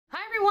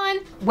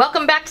everyone,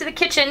 welcome back to the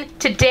kitchen.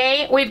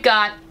 Today we've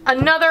got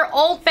another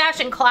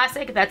old-fashioned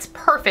classic that's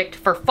perfect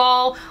for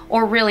fall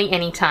or really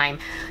any time.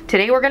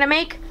 Today we're gonna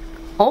make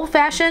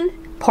old-fashioned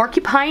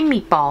porcupine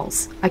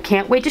meatballs. I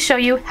can't wait to show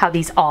you how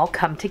these all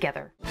come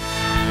together.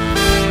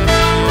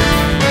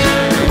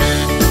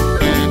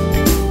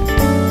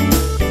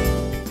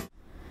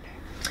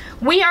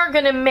 We are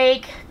gonna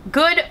make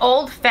good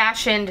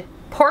old-fashioned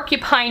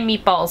porcupine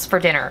meatballs for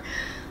dinner.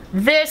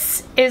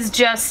 This is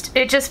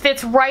it just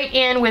fits right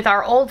in with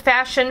our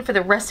old-fashioned for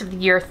the rest of the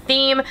year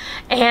theme,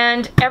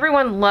 and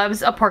everyone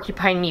loves a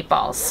porcupine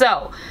meatball.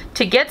 So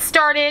to get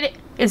started,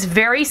 it's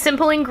very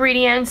simple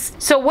ingredients.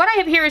 So what I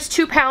have here is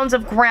 2 pounds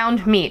of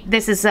ground meat.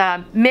 This is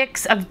a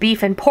mix of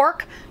beef and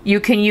pork.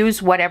 You can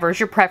use whatever's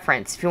your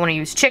preference. If you want to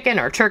use chicken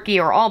or turkey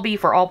or all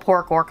beef or all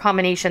pork or a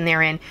combination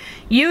therein,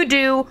 you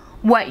do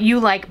what you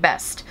like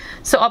best.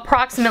 So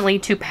approximately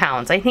 2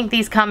 pounds. I think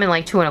these come in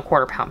like 2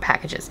 1/4 pound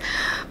packages.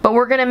 But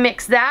we're gonna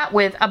mix that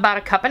with about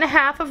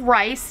 1.5 cups of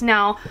rice.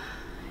 Now,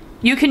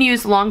 you can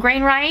use long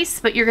grain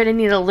rice, but you're gonna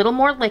need a little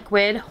more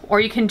liquid,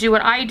 or you can do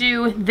what I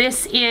do.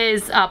 This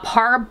is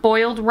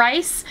parboiled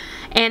rice,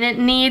 and it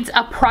needs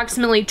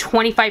approximately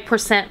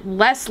 25%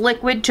 less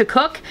liquid to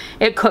cook.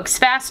 It cooks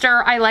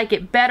faster. I like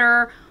it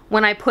better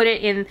when I put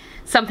it in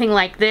something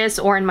like this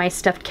or in my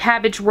stuffed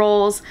cabbage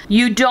rolls.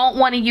 You don't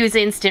want to use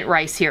instant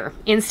rice here.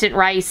 Instant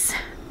rice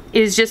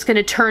is just going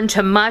to turn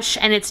to mush,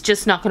 and it's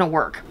just not going to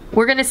work.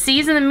 We're going to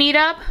season the meat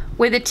up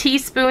with 1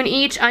 teaspoon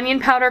each onion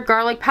powder,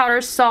 garlic powder,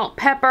 salt,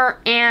 pepper,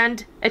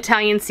 and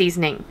Italian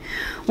seasoning.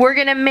 We're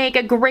going to make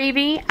a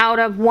gravy out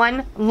of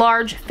 1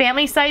 large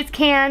family size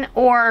can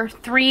or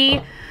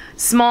 3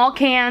 small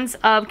cans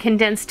of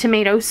condensed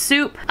tomato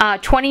soup,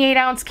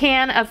 28-ounce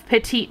can of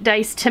petite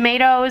diced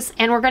tomatoes,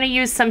 and we're going to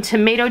use some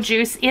tomato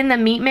juice in the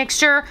meat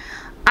mixture.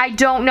 I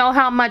don't know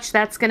how much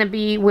that's going to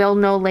be. We'll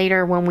know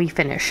later when we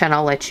finish, and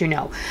I'll let you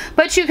know.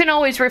 But you can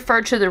always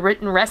refer to the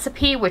written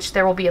recipe, which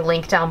there will be a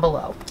link down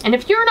below. And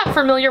if you're not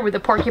familiar with the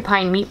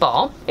porcupine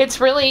meatball, it's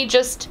really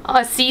just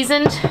a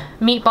seasoned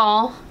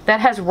meatball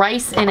that has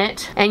rice in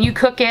it, and you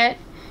cook it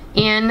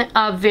in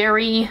a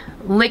very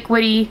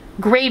liquidy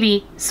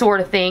gravy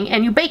sort of thing,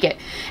 and you bake it.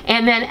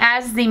 And then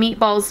as the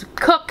meatballs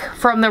cook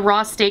from the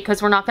raw state,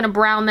 because we're not going to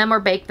brown them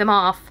or bake them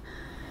off,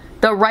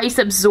 the rice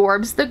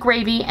absorbs the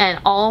gravy and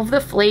all of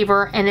the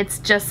flavor, and it's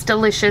just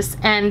delicious,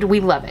 and we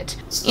love it.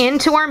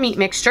 Into our meat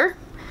mixture,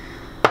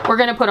 we're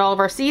going to put all of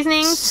our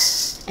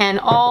seasonings and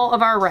all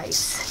of our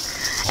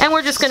rice. And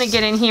we're just going to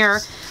get in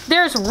here.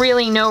 There's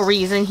really no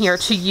reason here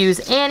to use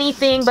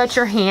anything but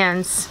your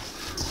hands.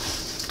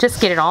 Just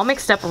get it all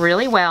mixed up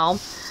really well.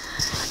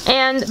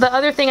 And the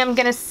other thing I'm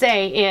gonna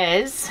say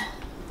is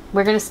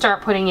we're gonna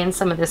start putting in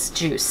some of this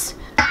juice.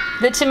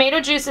 The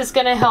tomato juice is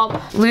gonna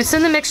help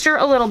loosen the mixture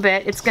a little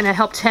bit. It's gonna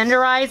help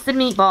tenderize the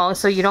meatball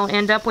so you don't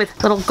end up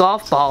with little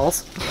golf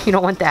balls. You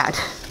don't want that.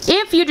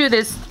 If you do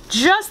this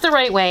just the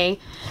right way,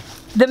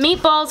 the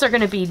meatballs are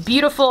gonna be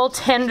beautiful,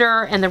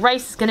 tender, and the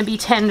rice is gonna be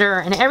tender,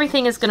 and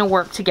everything is gonna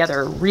work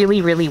together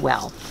really, really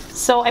well.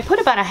 So I put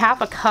about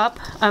 1/2 cup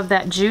of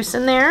that juice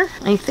in there.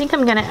 I think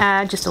I'm gonna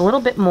add just a little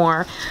bit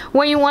more.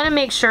 What you wanna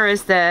make sure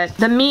is that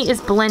the meat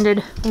is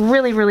blended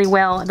really, really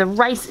well. The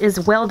rice is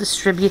well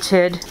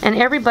distributed, and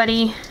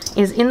everybody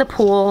is in the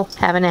pool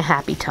having a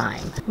happy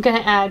time. I'm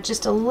gonna add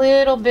just a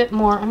little bit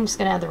more. I'm just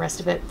gonna add the rest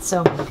of it.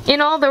 So in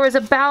all, there was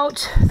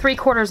about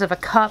 3/4 of a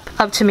cup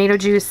of tomato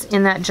juice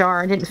in that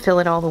jar. I didn't fill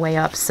it all the way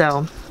up,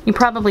 so you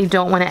probably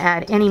don't want to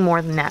add any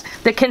more than that.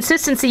 The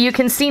consistency, you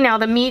can see now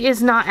the meat is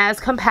not as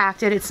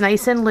compacted. It's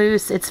nice and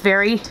loose. It's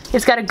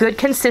got a good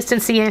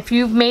consistency. And if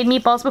you've made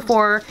meatballs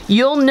before,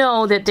 you'll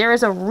know that there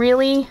is a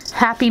really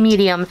happy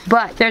medium,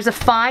 but there's a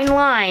fine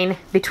line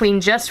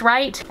between just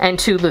right and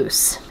too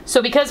loose.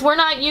 So because we're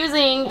not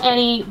using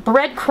any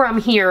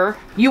breadcrumb here,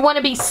 you want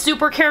to be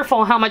super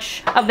careful how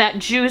much of that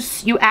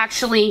juice you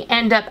actually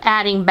end up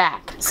adding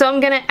back. So I'm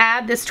going to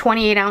add this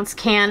 28-ounce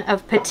can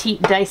of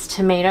petite diced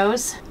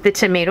tomatoes, the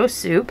tomato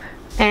soup,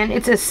 and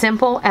it's as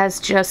simple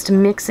as just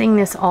mixing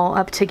this all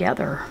up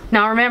together.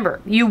 Now remember,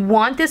 you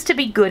want this to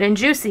be good and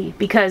juicy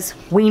because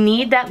we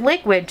need that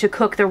liquid to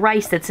cook the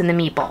rice that's in the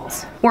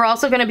meatballs. We're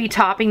also going to be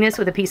topping this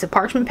with a piece of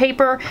parchment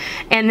paper,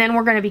 and then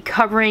we're going to be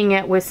covering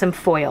it with some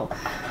foil,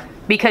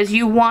 because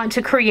you want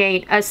to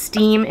create a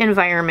steam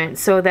environment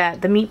so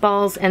that the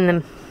meatballs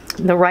and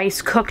the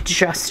rice cook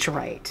just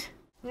right.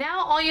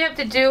 Now all you have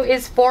to do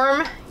is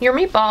form your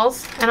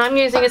meatballs, and I'm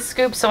using a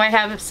scoop so I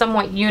have a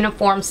somewhat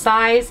uniform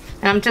size,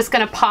 and I'm just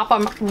going to pop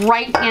them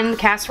right in the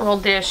casserole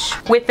dish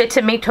with the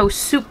tomato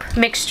soup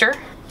mixture.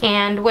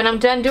 And when I'm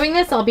done doing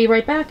this, I'll be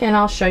right back and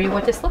I'll show you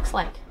what this looks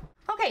like.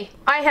 Okay,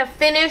 I have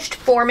finished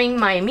forming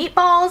my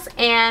meatballs,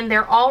 and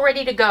they're all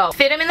ready to go.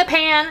 Fit them in the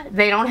pan.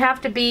 They don't have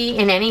to be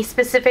in any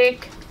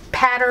specific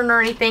pattern or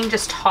anything.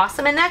 Just toss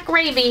them in that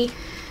gravy.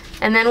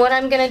 And then what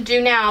I'm gonna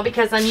do now,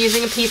 because I'm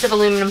using a piece of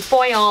aluminum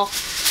foil,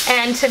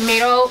 and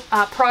tomato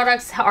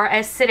products are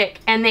acidic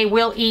and they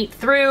will eat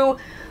through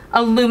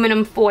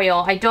aluminum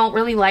foil. I don't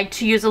really like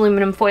to use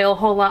aluminum foil a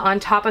whole lot on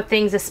top of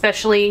things,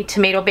 especially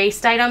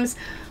tomato-based items.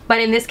 but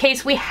in this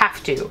case we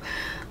have to.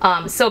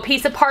 So a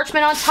piece of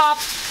parchment on top,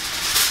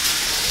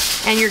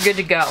 and you're good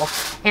to go.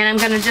 And I'm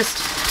gonna just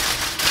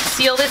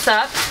seal this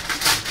up.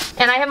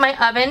 And I have my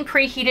oven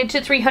preheated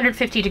to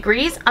 350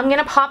 degrees. I'm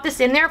gonna pop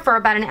this in there for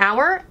about an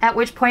hour, at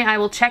which point I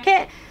will check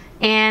it.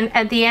 And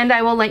at the end,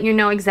 I will let you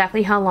know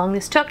exactly how long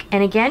this took.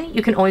 And again,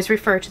 you can always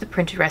refer to the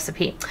printed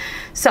recipe.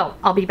 So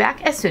I'll be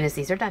back as soon as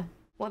these are done.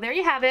 Well, there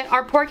you have it.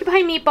 Our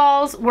porcupine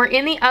meatballs were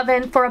in the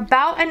oven for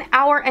about an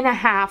hour and a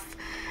half,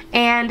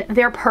 and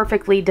they're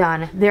perfectly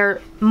done.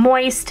 They're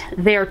moist,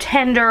 they're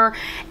tender,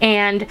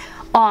 and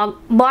a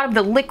lot of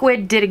the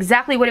liquid did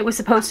exactly what it was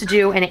supposed to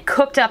do, and it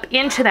cooked up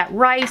into that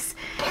rice,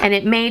 and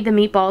it made the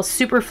meatballs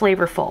super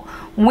flavorful.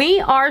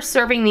 We are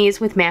serving these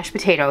with mashed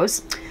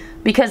potatoes,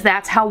 because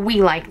that's how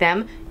we like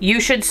them. You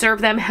should serve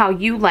them how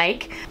you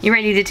like. You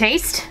ready to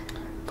taste?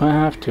 I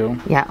have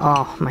to. Yeah,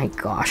 oh my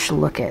gosh,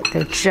 look at,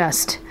 they're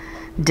just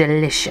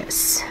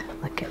delicious.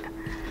 Look at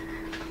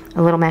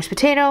a little mashed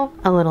potato,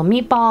 a little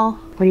meatball.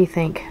 What do you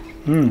think?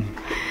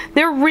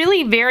 They're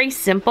really very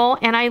simple,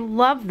 and I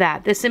love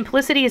that. The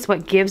simplicity is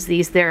what gives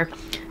these their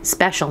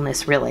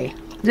specialness, really.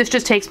 This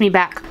just takes me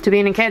back to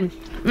being a kid.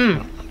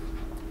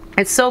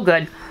 It's so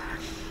good.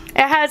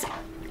 It has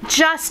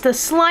just the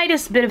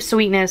slightest bit of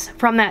sweetness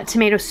from that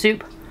tomato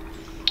soup,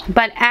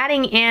 but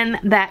adding in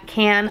that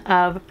can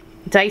of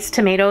diced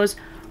tomatoes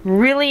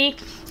really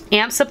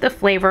amps up the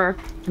flavor,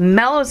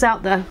 mellows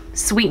out the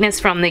sweetness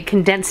from the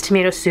condensed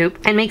tomato soup,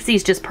 and makes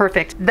these just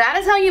perfect. That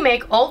is how you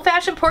make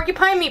old-fashioned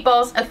porcupine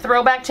meatballs, a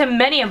throwback to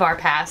many of our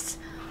pasts.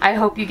 I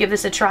hope you give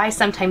this a try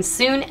sometime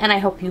soon, and I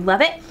hope you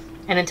love it.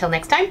 And until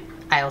next time,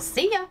 I'll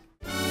see ya.